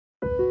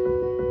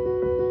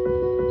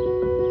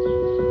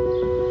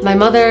My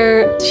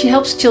mother, she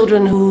helps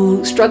children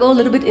who struggle a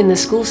little bit in the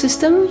school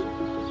system.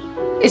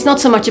 It's not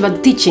so much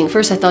about teaching.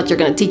 First I thought you're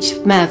going to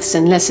teach maths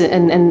and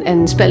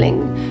and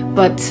spelling,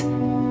 but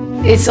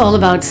it's all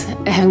about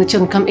having the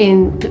children come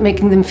in,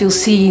 making them feel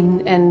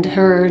seen and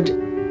heard.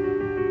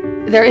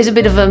 There is a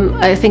bit of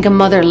I think, a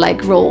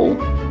mother-like role.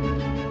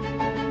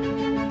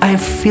 I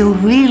feel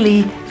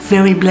really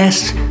very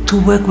blessed to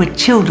work with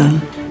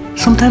children.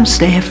 Sometimes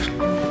they have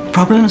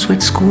problems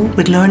with school,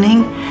 with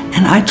learning,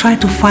 and I try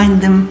to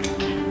find them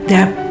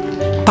their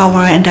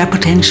power and their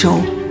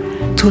potential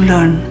to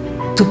learn,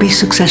 to be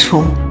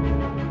successful.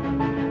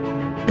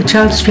 The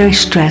child is very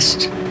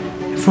stressed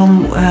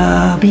from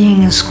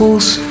being in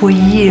schools for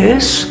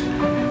years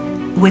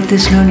with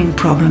this learning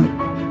problem.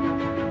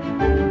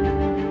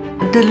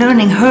 The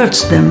learning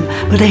hurts them,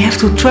 but they have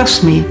to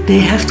trust me. They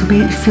have to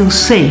feel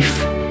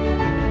safe.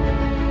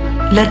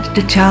 Let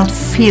the child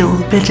feel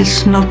that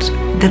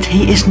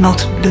he is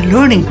not the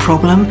learning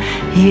problem,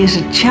 he is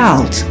a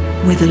child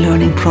with a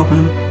learning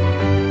problem.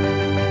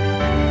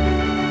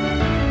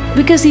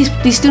 Because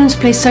these students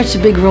play such a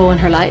big role in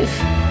her life.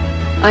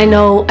 I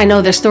know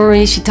their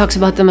stories, she talks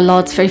about them a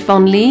lot, very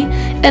fondly,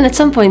 and at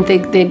some point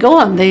they go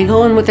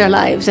on with their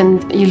lives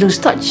and you lose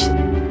touch.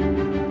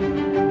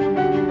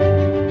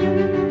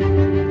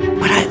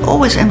 But I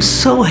always am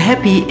so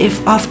happy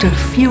if after a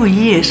few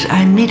years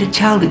I meet a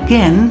child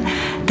again,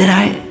 that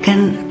I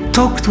can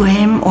talk to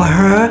him or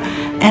her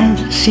and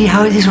see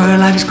how his or her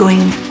life is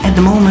going at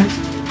the moment.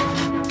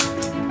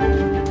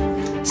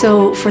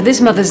 So for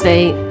this Mother's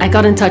Day, I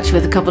got in touch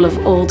with a couple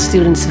of old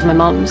students of my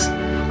mom's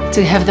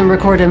to have them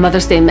record a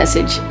Mother's Day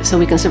message so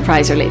we can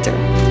surprise her later.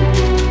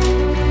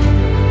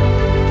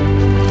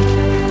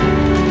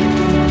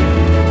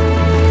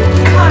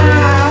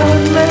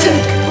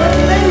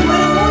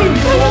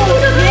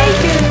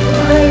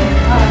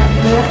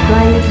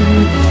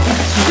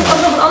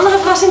 Ook nog een andere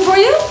verrassing voor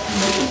je?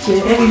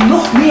 Heb je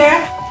nog meer?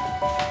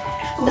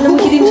 En dan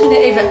moet je die misschien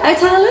even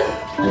uithalen.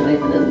 En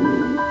even een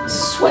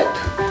swipe.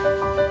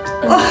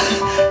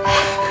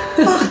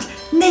 Wacht,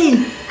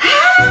 nee.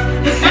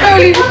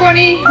 Hallo lieve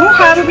Connie, hoe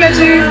gaat het met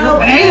u?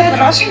 Een hele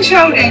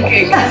verrassingsshow denk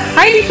ik.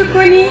 Hi lieve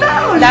Connie,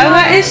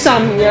 Laura en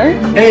Sam hier.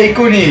 Hey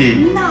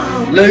Connie,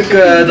 leuk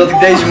dat ik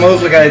deze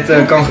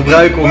mogelijkheid kan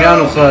gebruiken om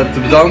jou nog te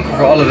bedanken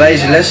voor alle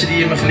wijze lessen die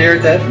je me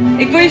geleerd hebt.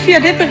 Ik wil je via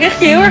dit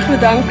berichtje heel erg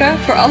bedanken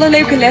voor alle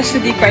leuke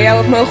lessen die ik bij jou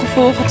heb mogen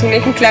volgen toen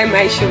ik een klein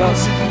meisje was.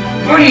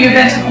 Connie, u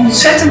bent een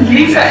ontzettend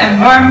lieve en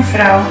warme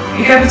vrouw.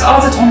 Ik heb het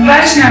altijd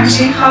onwijs naar mijn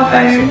zin gehad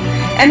bij u.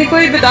 En ik wil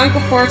je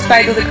bedanken voor het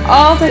feit dat ik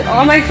altijd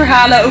al mijn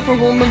verhalen over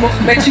honden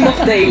met je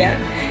mocht delen.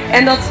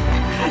 En dat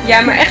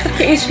jij me echt hebt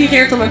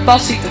geïnspireerd om mijn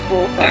passie te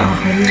volgen.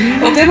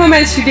 Op dit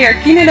moment studeer ik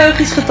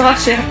kinologisch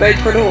gedragstherapeut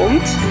voor de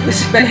hond.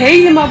 Dus ik ben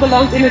helemaal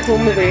beland in het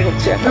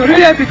hondenwereldje. Door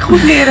u heb ik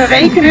goed leren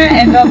rekenen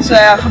en dat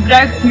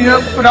gebruik ik nu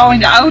ook vooral in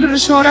de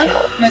ouderenzorg.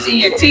 Met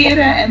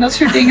injecteren en dat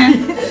soort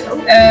dingen.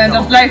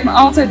 Dat blijft me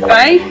altijd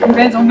bij. U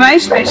bent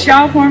onwijs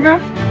speciaal voor me.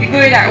 Ik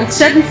wil je daar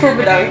ontzettend voor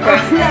bedanken.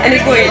 En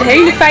ik wil je een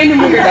hele fijne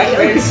moederdag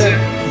wensen.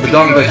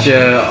 Bedankt dat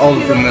je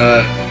altijd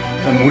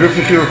een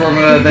moederfiguur voor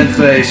me bent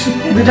geweest.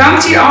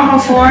 Bedankt hier allemaal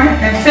voor.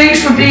 En thanks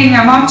for being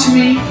a mom to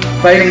me.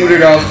 Fijne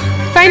moederdag.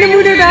 Fijne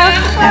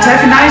moederdag. And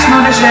have a nice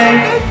Mother's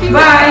Day.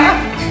 Bye.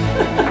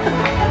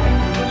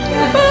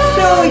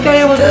 Zo, ik kan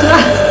helemaal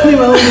tranen. Nu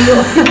wel,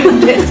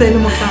 echt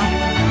helemaal gaan.